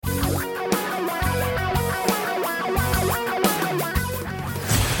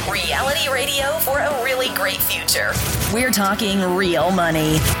bright future. We're talking real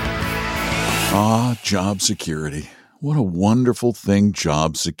money. Job security. What a wonderful thing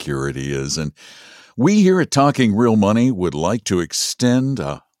job security is. And we here at Talking Real Money would like to extend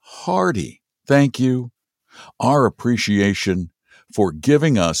a hearty thank you, our appreciation for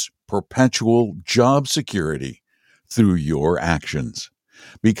giving us perpetual job security through your actions.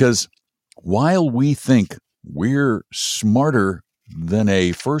 Because while we think we're smarter than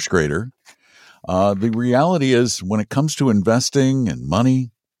a first grader, the reality is when it comes to investing and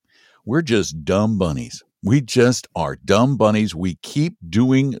money, we're just dumb bunnies. We just are dumb bunnies. We keep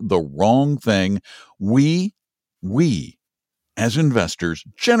doing the wrong thing. We, as investors,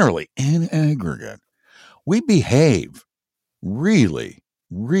 generally in aggregate, we behave really,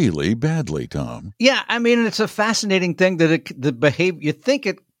 really badly, Tom. Yeah, I mean, it's a fascinating thing that the behavior, you think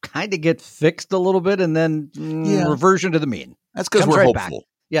it kind of gets fixed a little bit and then reversion to the mean. That's because we're hopeful. Back.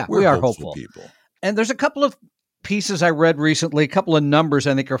 Yeah, we are hopeful hopeful people. And there's a couple of pieces I read recently, a couple of numbers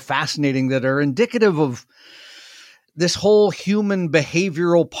I think are fascinating that are indicative of this whole human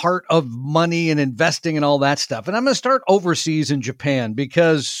behavioral part of money and investing and all that stuff. And I'm going to start overseas in Japan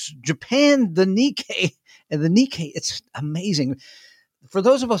because Japan, the Nikkei, it's amazing. For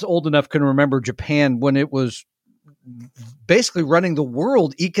those of us old enough can remember Japan when it was basically running the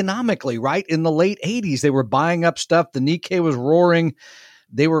world economically, right? In the late 80s, they were buying up stuff. The Nikkei was roaring.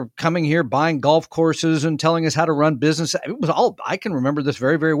 They were coming here, buying golf courses and telling us how to run business. It was all, I can remember this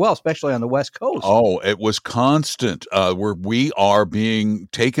very, very well, especially on the West Coast. Oh, it was constant. Where we are being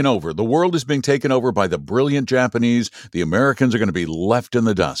taken over. The world is being taken over by the brilliant Japanese. The Americans are going to be left in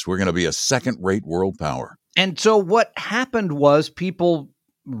the dust. We're going to be a second-rate world power. And so what happened was people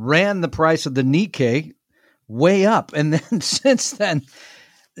ran the price of the Nikkei way up. And then since then,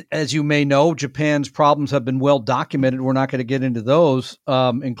 as you may know, Japan's problems have been well documented. We're not going to get into those,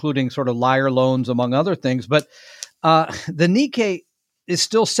 including sort of liar loans, among other things. But the Nikkei is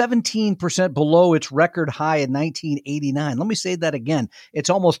still 17% below its record high in 1989. Let me say that again. It's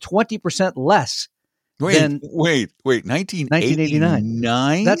almost 20% less. Wait,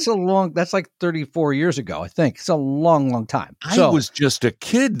 1989? That's like 34 years ago, I think. It's a long, long time. I was just a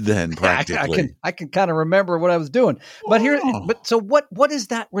kid then, practically. I can kind of remember what I was doing. But so what has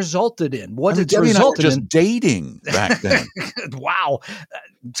that resulted in? Debbie and I were just dating back then. Wow.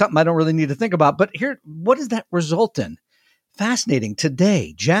 Something I don't really need to think about. But what does that result in? Fascinating.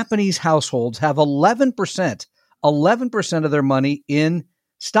 Today, Japanese households have 11% of their money in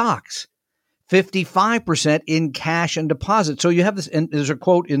stocks. 55% in cash and deposits. So you have this, and there's a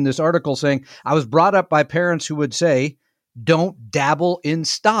quote in this article saying, I was brought up by parents who would say, don't dabble in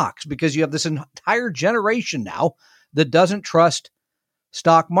stocks, because you have this entire generation now that doesn't trust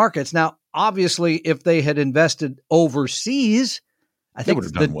stock markets. Now, obviously, if they had invested overseas, I think would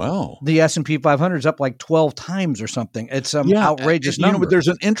have done well. The S&P 500 is up like 12 times or something. It's some outrageous number. But there's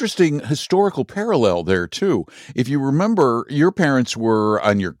an interesting historical parallel there, too. If you remember, your parents were,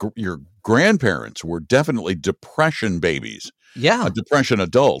 and your grandparents were definitely Depression babies. Yeah. Depression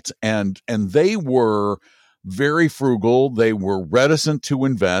adults. And they were very frugal. They were reticent to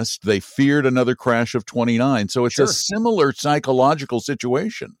invest. They feared another crash of 29. So it's a similar psychological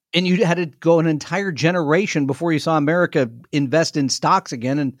situation. And you had to go an entire generation before you saw America invest in stocks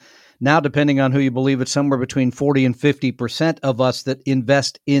again. And now, depending on who you believe, it's somewhere between 40 and 50% of us that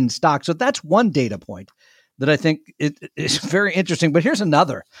invest in stocks. So that's one data point that I think is very interesting. But here's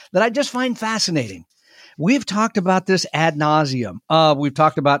another that I just find fascinating. We've talked about this ad nauseum. We've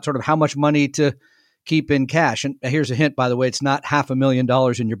talked about sort of how much money to keep in cash. And here's a hint, by the way, it's not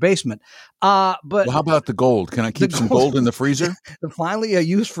 $500,000 in your basement. But how about the gold? Can I keep some gold in the freezer? Finally, a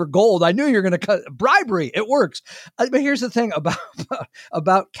use for gold. I knew you were going to cut bribery. It works. But here's the thing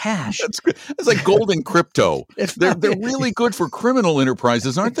about cash. It's like gold and crypto. They're really good for criminal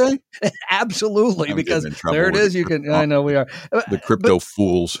enterprises, aren't they? Absolutely, because there it is. I know we are the crypto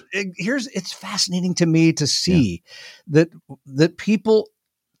fools. It's fascinating to me to see that people.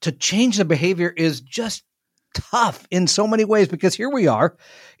 To change the behavior is just tough in so many ways, because here we are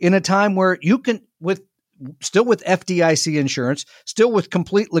in a time where you can, still with FDIC insurance, still with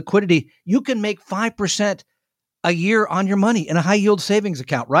complete liquidity, you can make 5% a year on your money in a high yield savings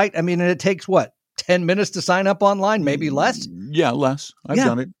account, right? I mean, and it takes 10 minutes to sign up online, maybe less? Yeah, less. I've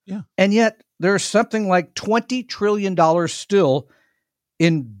done it. Yeah. And yet there's something like $20 trillion still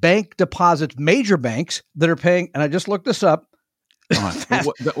in bank deposits, major banks that are paying, and I just looked this up,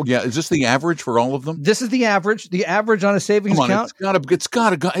 is this the average for all of them? This is the average. The average on a savings account.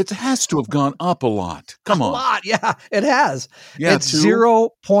 It has to have gone up a lot. Come on. A lot. Yeah, it has. Yeah, it's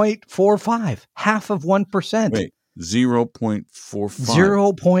 0.45, half of 1%. Wait,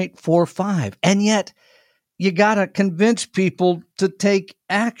 0.45. 0.45. And yet you got to convince people to take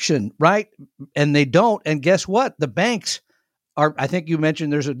action, right? And they don't. And guess what? The banks are, I think you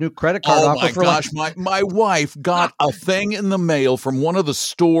mentioned there's a new credit card offer. Oh my gosh, my wife got a thing in the mail from one of the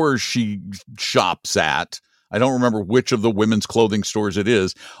stores she shops at. I don't remember which of the women's clothing stores it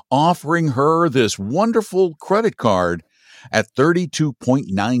is, offering her this wonderful credit card at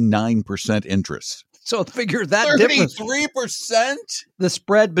 32.99% interest. So figure that difference. 33%? The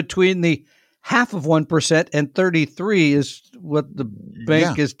spread between the half of 1% and 33 is what the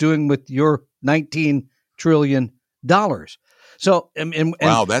bank is doing with your $19 trillion. So, and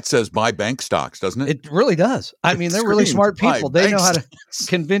wow, that says buy bank stocks, doesn't it? It really does. I mean, they're really smart people. They know how to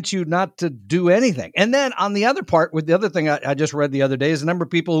convince you not to do anything. And then on the other part, with the other thing I just read the other day is the number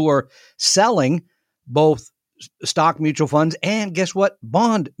of people who are selling both stock mutual funds and guess what?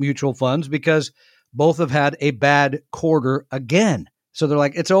 Bond mutual funds, because both have had a bad quarter again. So they're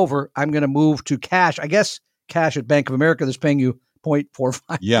like, it's over. I'm going to move to cash. I guess cash at Bank of America that's paying you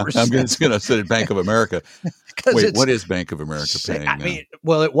 0.45%. Yeah, I'm going to say Bank of America. Wait, what is Bank of America paying? I mean,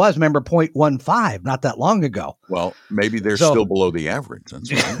 well, it was, remember, 0.15 not that long ago. Well, maybe they're still below the average. That's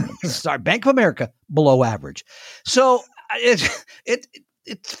what sorry, Bank of America below average. So it's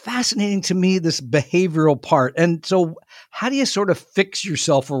fascinating to me, this behavioral part. And so how do you sort of fix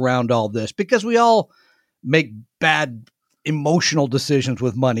yourself around all this? Because we all make bad emotional decisions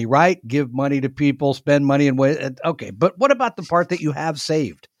with money, right? Give money to people, spend money in ways. Okay, but what about the part that you have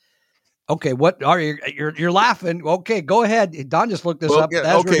saved? Okay, what are you? You're laughing. Okay, go ahead. Don just looked this up.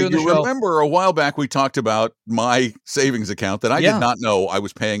 Yeah, okay, you remember a while back we talked about my savings account that I did not know I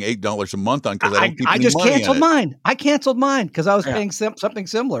was paying $8 a month on because I don't keep any just money canceled in it. mine. I canceled mine because I was paying something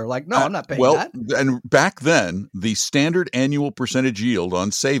similar. Like, no, I'm not paying that. And back then, the standard annual percentage yield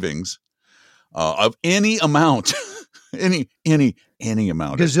on savings of any amount. Any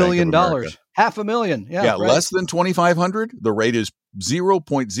amount, gazillion dollars, $500,000, right. Less than 2,500. The rate is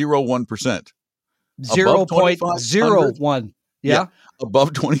 0.01%. 0.01. Yeah,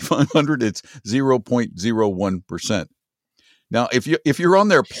 above 2,500, it's 0.01%. Now, if you're on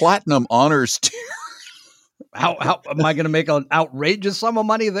their platinum honors tier, how am I going to make an outrageous sum of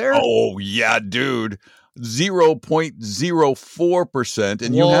money there? Oh yeah, dude. 0.04%,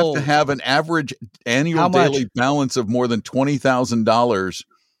 and you have to have an average annual daily balance of more than $20,000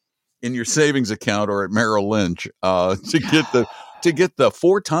 in your savings account or at Merrill Lynch to get the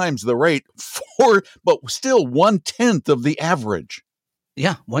 4 times the rate, but still 1/10 of the average.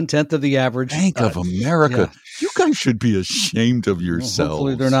 Yeah, 1/10 of the average. Bank of America. Yeah. You guys should be ashamed of yourselves. Well,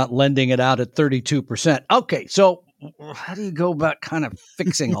 hopefully they're not lending it out at 32%. Okay, so how do you go about kind of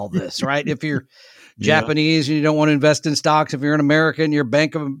fixing all this, right? If you're Japanese and you don't want to invest in stocks, if you're an American, you're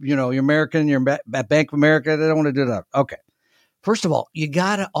you're American, you're at Bank of America, they don't want to do that. Okay. First of all, you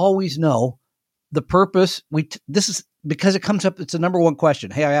got to always know the purpose. This is because it comes up. It's the number one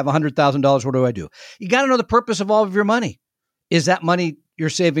question. Hey, I have $100,000. What do I do? You got to know the purpose of all of your money. Is that money you're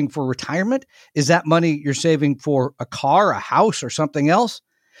saving for retirement? Is that money you're saving for a car, a house, or something else?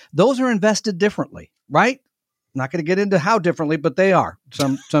 Those are invested differently, right? Not going to get into how differently, but they are.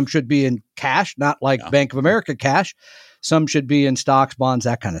 Some should be in cash, not like Bank of America cash. Some should be in stocks, bonds,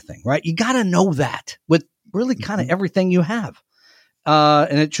 that kind of thing, right? You got to know that with really kind of everything you have.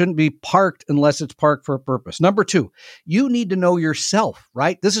 And it shouldn't be parked unless it's parked for a purpose. Number 2, you need to know yourself,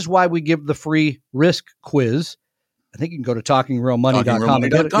 right? This is why we give the free risk quiz. I think you can go to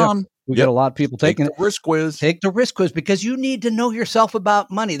talkingrealmoney.com. We get a lot of people taking the risk quiz. Take the risk quiz because you need to know yourself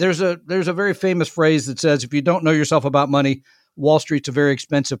about money. There's a very famous phrase that says, if you don't know yourself about money, Wall Street's a very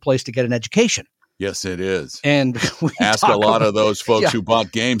expensive place to get an education. Yes, it is. And we ask a lot of those folks who bought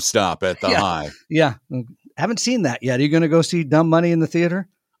GameStop at the high. Yeah. Haven't seen that yet. Are you going to go see Dumb Money in the theater?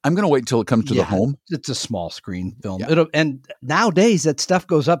 I'm going to wait until it comes to the home. It's a small screen film. Yeah. And nowadays that stuff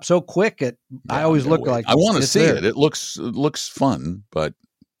goes up so quick. I always look like I want to see it. It looks fun, but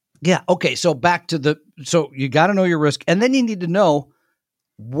yeah. Okay. So back to so you got to know your risk, and then you need to know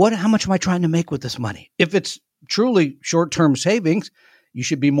how much am I trying to make with this money? If it's truly short-term savings, you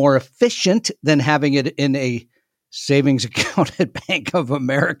should be more efficient than having it in a savings account at Bank of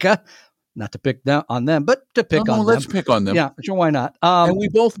America. Not to pick down on them, but to pick on them. Let's pick on them. Yeah, sure. Why not? And we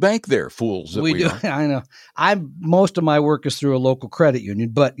both bank there, fools. We do. I know. Most of my work is through a local credit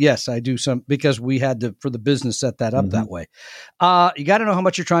union, but yes, I do some because we had to, for the business, set that up that way. You got to know how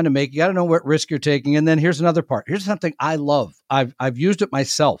much you're trying to make. You got to know what risk you're taking. And then here's another part. Here's something I love. I've used it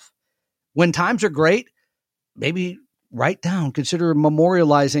myself. When times are great, maybe write down, consider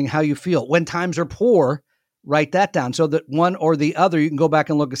memorializing how you feel. When times are poor, write that down so that one or the other, you can go back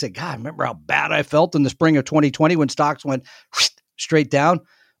and look and say, God, remember how bad I felt in the spring of 2020 when stocks went straight down?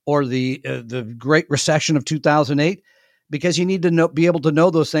 or the Great Recession of 2008, because you need to be able to know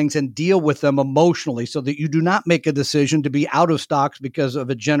those things and deal with them emotionally so that you do not make a decision to be out of stocks because of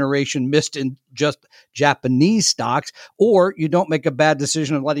a generation missed in just Japanese stocks, or you don't make a bad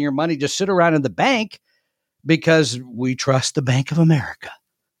decision of letting your money just sit around in the bank because we trust the Bank of America.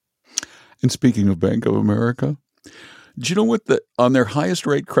 And speaking of Bank of America, do you know what on their highest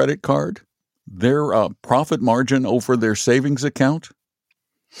rate credit card, their profit margin over their savings account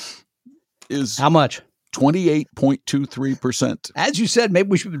is how much? 28.23%. As you said, maybe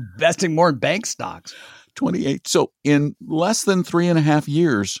we should be investing more in bank stocks. 28. So in less than 3.5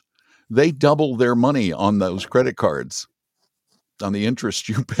 years, they double their money on those credit cards, on the interest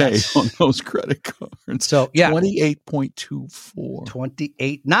you pay on those credit cards. So, yeah. 28.24.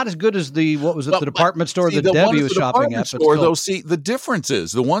 28. Not as good as the department store that Debbie was shopping at. The difference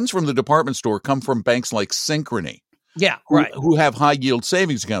is the ones from the department store come from banks like Synchrony. Yeah, right. Who have high yield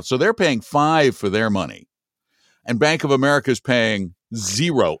savings accounts. So they're paying 5 for their money. And Bank of America is paying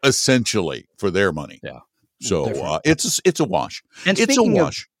 0 essentially for their money. Yeah. So it's a wash. And it's a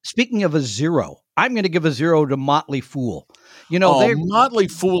wash. Speaking of a 0, I'm going to give a 0 to Motley Fool. You know, Motley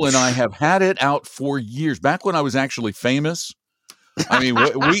Fool and I have had it out for years. Back when I was actually famous. I mean,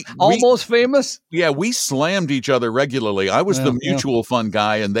 we almost famous. Yeah, we slammed each other regularly. I was the mutual fund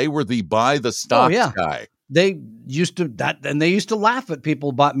guy, and they were the buy the stocks guy. They used to laugh at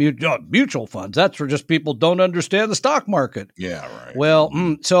people bought mutual funds. That's for just people don't understand the stock market. Yeah, right. Well,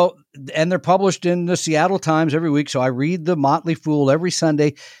 and they're published in the Seattle Times every week. So I read the Motley Fool every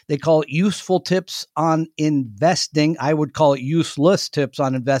Sunday. They call it useful tips on investing. I would call it useless tips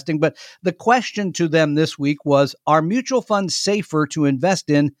on investing. But the question to them this week was, are mutual funds safer to invest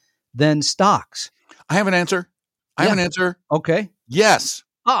in than stocks? I have an answer. Okay. Yes.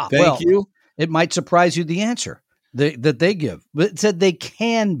 Thank you. It might surprise you the answer that they give, but it said they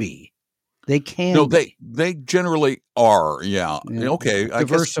can be. They can. No, they generally are. Yeah. Okay.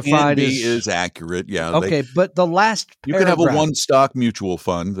 Diversified is accurate. Yeah. Okay, but the last you could have a one stock mutual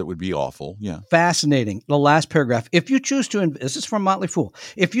fund that would be awful. Yeah. Fascinating. The last paragraph. If you choose to, this is from Motley Fool.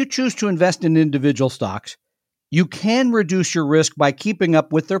 If you choose to invest in individual stocks, you can reduce your risk by keeping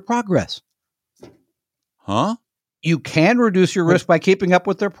up with their progress. Huh? You can reduce your risk by keeping up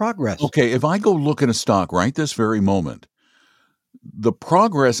with their progress. Okay, if I go look at a stock right this very moment, the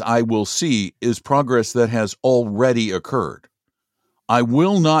progress I will see is progress that has already occurred. I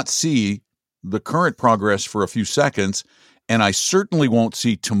will not see the current progress for a few seconds, and I certainly won't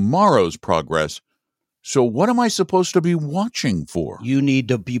see tomorrow's progress. So what am I supposed to be watching for? You need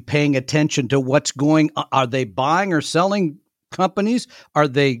to be paying attention to what's going on. Are they buying or selling companies? Are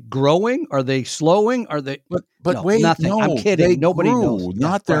they growing? Are they slowing? Are they? But no, wait, nothing. No, I'm kidding. Nobody knows.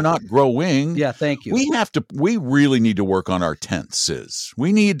 They're not growing. Yeah, thank you. We really need to work on our tenses.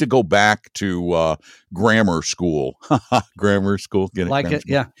 We need to go back to grammar school. Grammar school. Get it? Like grammar it?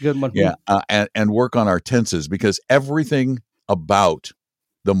 school. Yeah, good one. Yeah, and work on our tenses, because everything about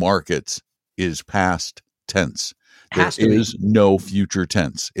the markets is past tense. There is no future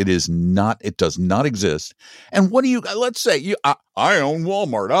tense. It is not. It does not exist. And what do you? Let's say I own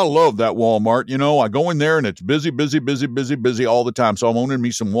Walmart. I love that Walmart. You know, I go in there and it's busy all the time. So I'm owning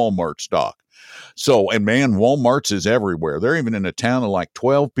me some Walmart stock. So, and man, Walmarts is everywhere. They're even in a town of like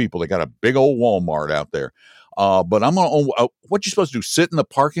 12 people. They got a big old Walmart out there. But I'm going to own, what you supposed to do? Sit in the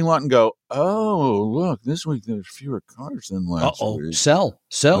parking lot and go, oh, look, this week there's fewer cars than last week. Sell.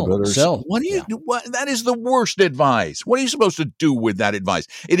 What do you do? That is the worst advice. What are you supposed to do with that advice?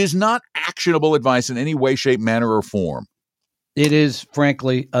 It is not actionable advice in any way, shape, manner, or form. It is,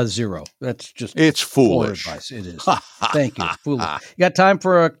 frankly, a 0. That's just it's foolish. Advice. It is. Thank you. Foolish. You got time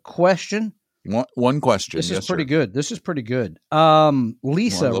for a question? One question. This is pretty good.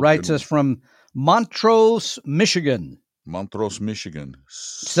 Lisa writes us from Montrose, Michigan.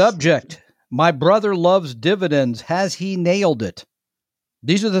 Subject: my brother loves dividends. Has he nailed it?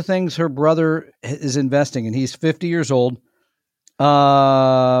 These are the things her brother is investing in. He's 50 years old.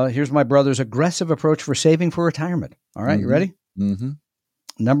 Here's my brother's aggressive approach for saving for retirement. All right, You ready? Mm-hmm.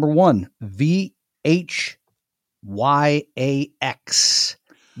 Number 1, VHYAX,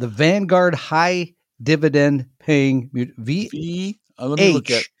 the Vanguard High Dividend Paying let me look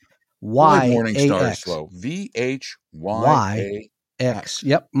at Morningstar slow. VHYAX.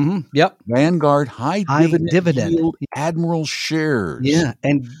 Yep. Mm-hmm. Yep. Vanguard High Dividend Yield Admiral Shares. Yeah.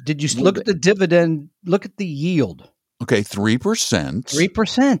 And did you look at the dividend? Look at the yield. Okay, 3%.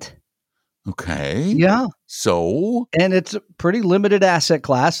 3%. Okay. Yeah. So, and it's a pretty limited asset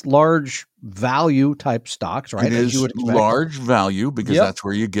class, large value type stocks, right? It is large value because that's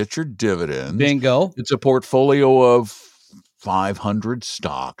where you get your dividends. Bingo. It's a portfolio of 500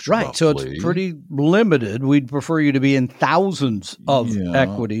 stocks. Right. So roughly. it's pretty limited. We'd prefer you to be in thousands of Yeah.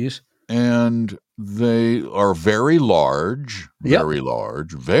 equities. And they are very large, Yep. very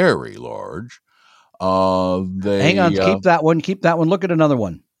large, very large. Hang on. Keep that one. Keep that one. Look at another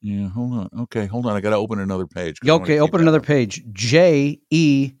one. Yeah, hold on. Okay, hold on. I got to open another page. Okay, open another page.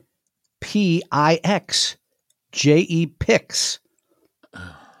 JEPIX. JEPIX.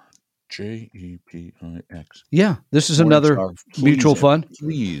 JEPIX. Yeah, this is another mutual fund.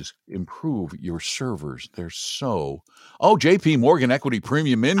 Please improve your servers. They're so. Oh, JP Morgan Equity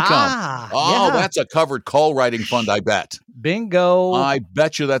Premium Income. Yeah. That's a covered call writing fund, I bet. Bingo. I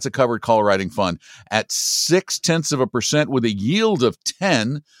bet you that's a covered call writing fund at 0.6% with a yield of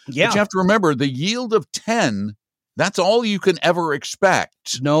 10. Yeah. But you have to remember the yield of 10, that's all you can ever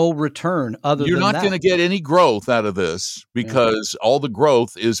expect. No return other You're than not that. going to get any growth out of this because all the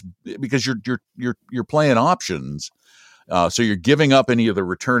growth is because you're playing options. So you're giving up any of the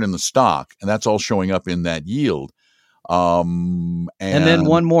return in the stock, and that's all showing up in that yield. And then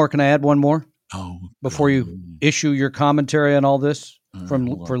one more. Can I add one more? Oh, before you issue your commentary on all this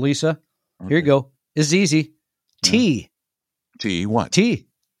for Lisa. Okay. Here you go. It's easy. T. T what? T.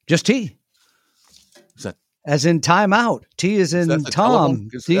 Just T. Is that as in timeout? T is in Tom.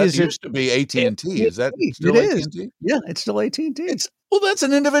 T is used to be AT&T. Is that still AT&T? Yeah, it's still AT&T. Well, that's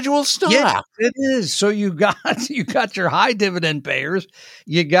an individual stock. Yeah, it is. So you got your high dividend payers.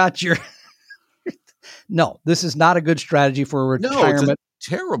 You got your. No, this is not a good strategy for a retirement. No, it's a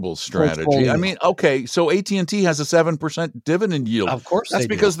terrible strategy. Portfolio. I mean, okay, so AT&T has a 7% dividend yield. Of course, that's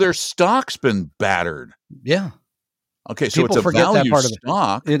because their stock's been battered. Yeah. Okay, so People it's a forget value that part of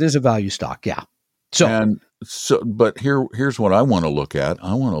stock. It is a value stock. Yeah. But here's what I want to look at.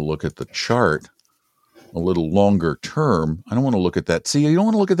 I want to look at the chart a little longer term. I don't want to look at that. See, you don't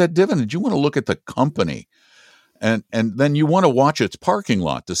want to look at that dividend. You want to look at the company. And then you want to watch its parking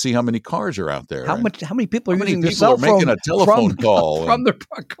lot to see how many cars are out there. How many people are using their cell phone making a telephone call from their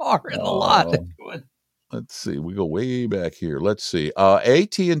car in the lot? Let's see. We go way back here. Let's see.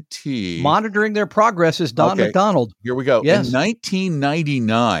 AT&T monitoring their progress is Don McDonald. Here we go. Yes. In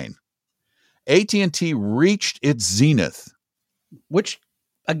 1999, AT&T reached its zenith, which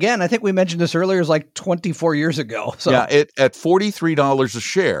again, I think we mentioned this earlier, is like 24 years ago. So. Yeah, at $43 a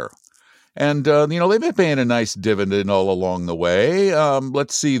share. And, they've been paying a nice dividend all along the way.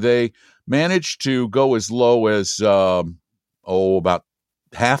 Let's see. They managed to go as low as, about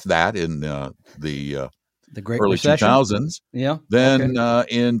half that in the Great early Recession. 2000s. Yeah. Then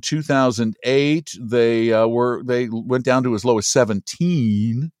in 2008, they went down to as low as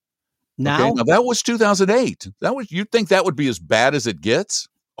 17. Now that was 2008. You'd think that would be as bad as it gets?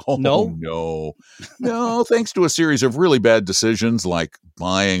 Oh, no. Thanks to a series of really bad decisions like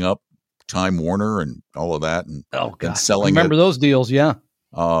buying up Time Warner and all of that, and selling. Remember those deals? Yeah.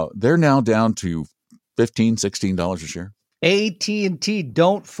 They're now down to $15, $16 a share. AT&T,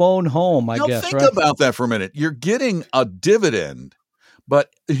 don't phone home. I guess. Think about that for a minute. You're getting a dividend, but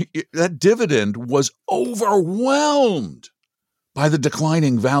that dividend was overwhelmed by the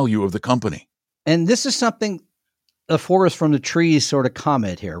declining value of the company. And this is something the forest from the trees sort of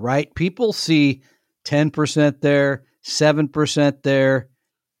comment here, right? People see 10% there, 7% there.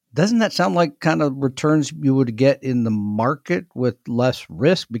 Doesn't that sound like kind of returns you would get in the market with less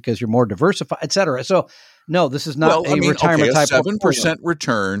risk because you're more diversified, et cetera? So, no, this is not retirement type 7%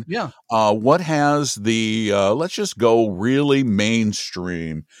 return. Yeah. What has the, let's just go really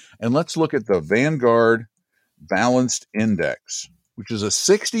mainstream and let's look at the Vanguard Balanced Index, which is a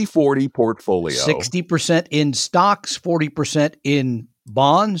 60-40 portfolio. 60% in stocks, 40% in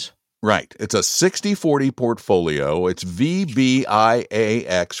bonds. Right. It's a 60-40 portfolio. It's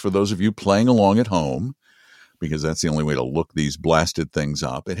VBIAX for those of you playing along at home, because that's the only way to look these blasted things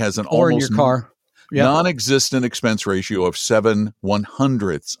up. It has an almost in your car. non-existent expense ratio of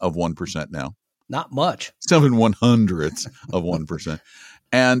 0.07% now. Not much. 0.07% of 1%.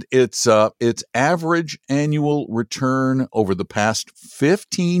 And its average annual return over the past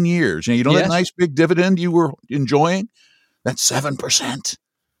 15 years. That nice big dividend you were enjoying? That's 7%.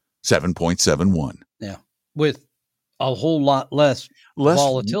 7.71. Yeah. With a whole lot less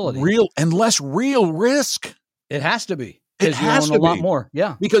volatility. Less real risk. It has to be. It has to be. A lot more.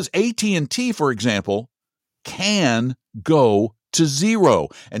 Yeah. Because AT&T, for example, can go to zero.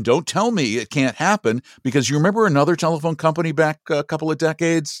 And don't tell me it can't happen, because you remember another telephone company back a couple of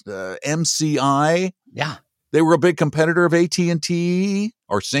decades, MCI? Yeah. They were a big competitor of AT&T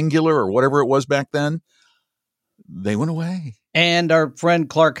or Singular or whatever it was back then. They went away. And our friend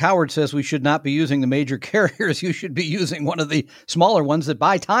Clark Howard says we should not be using the major carriers. You should be using one of the smaller ones that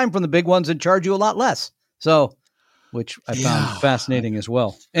buy time from the big ones and charge you a lot less. So which I found fascinating as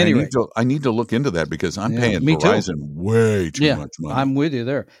well. Anyway, I need to look into that because I'm paying me Verizon way too much money. I'm with you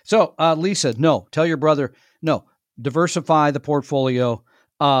there. So, Lisa, no, tell your brother, no, diversify the portfolio.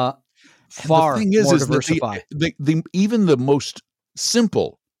 Far more diversify. Even the most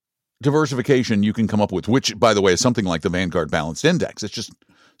simple diversification you can come up with, which, by the way, is something like the Vanguard Balanced Index. It's just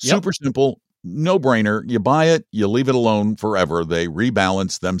super simple, no brainer. You buy it, you leave it alone forever. They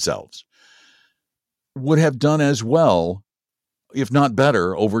rebalance themselves. Would have done as well, if not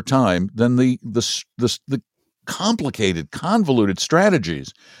better, over time than the complicated, convoluted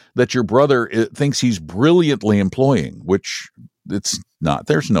strategies that your brother thinks he's brilliantly employing, which it's not.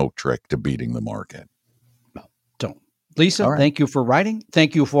 There's no trick to beating the market. No, don't. Lisa, Thank you for writing.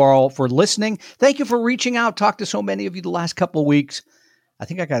 Thank you for listening. Thank you for reaching out. Talked to so many of you the last couple of weeks. I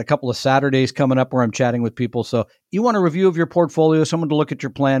think I got a couple of Saturdays coming up where I'm chatting with people. So you want a review of your portfolio, someone to look at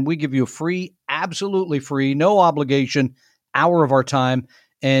your plan, we give you a free, absolutely free, no obligation hour of our time.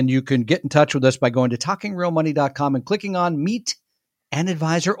 And you can get in touch with us by going to talkingrealmoney.com and clicking on Meet an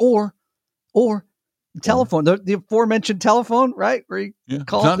Advisor or telephone, the aforementioned telephone, right? Where you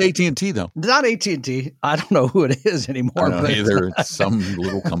call. It's not AT&T, though. It's not AT&T. I don't know who it is anymore. I don't know either. It's some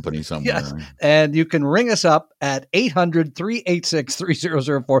little company somewhere. Yes. And you can ring us up at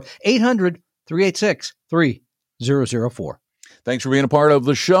 800-386-3004, 800-386-3004. Thanks for being a part of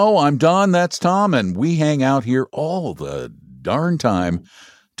the show. I'm Don. That's Tom. And we hang out here all the darn time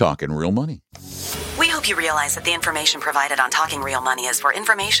talking real money. We hope you realize that the information provided on Talking Real Money is for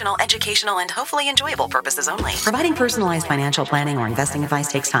informational, educational, and hopefully enjoyable purposes only. Providing personalized financial planning or investing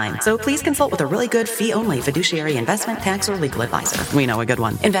advice takes time, so please consult with a really good fee-only fiduciary investment, tax, or legal advisor. We know a good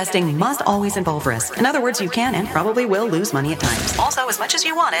one. Investing must always involve risk. In other words, you can and probably will lose money at times. Also, as much as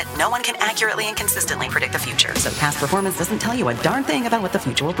you want it, no one can accurately and consistently predict the future, so past performance doesn't tell you a darn thing about what the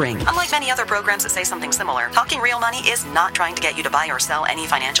future will bring. Unlike many other programs that say something similar, Talking Real Money is not trying to get you to buy or sell any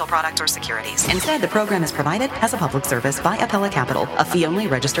financial product or securities. Instead, the program is provided as a public service by Apella Capital, a fee-only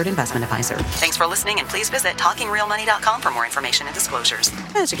registered investment advisor. Thanks for listening, and please visit talkingrealmoney.com for more information and disclosures.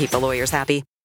 That should keep the lawyers happy.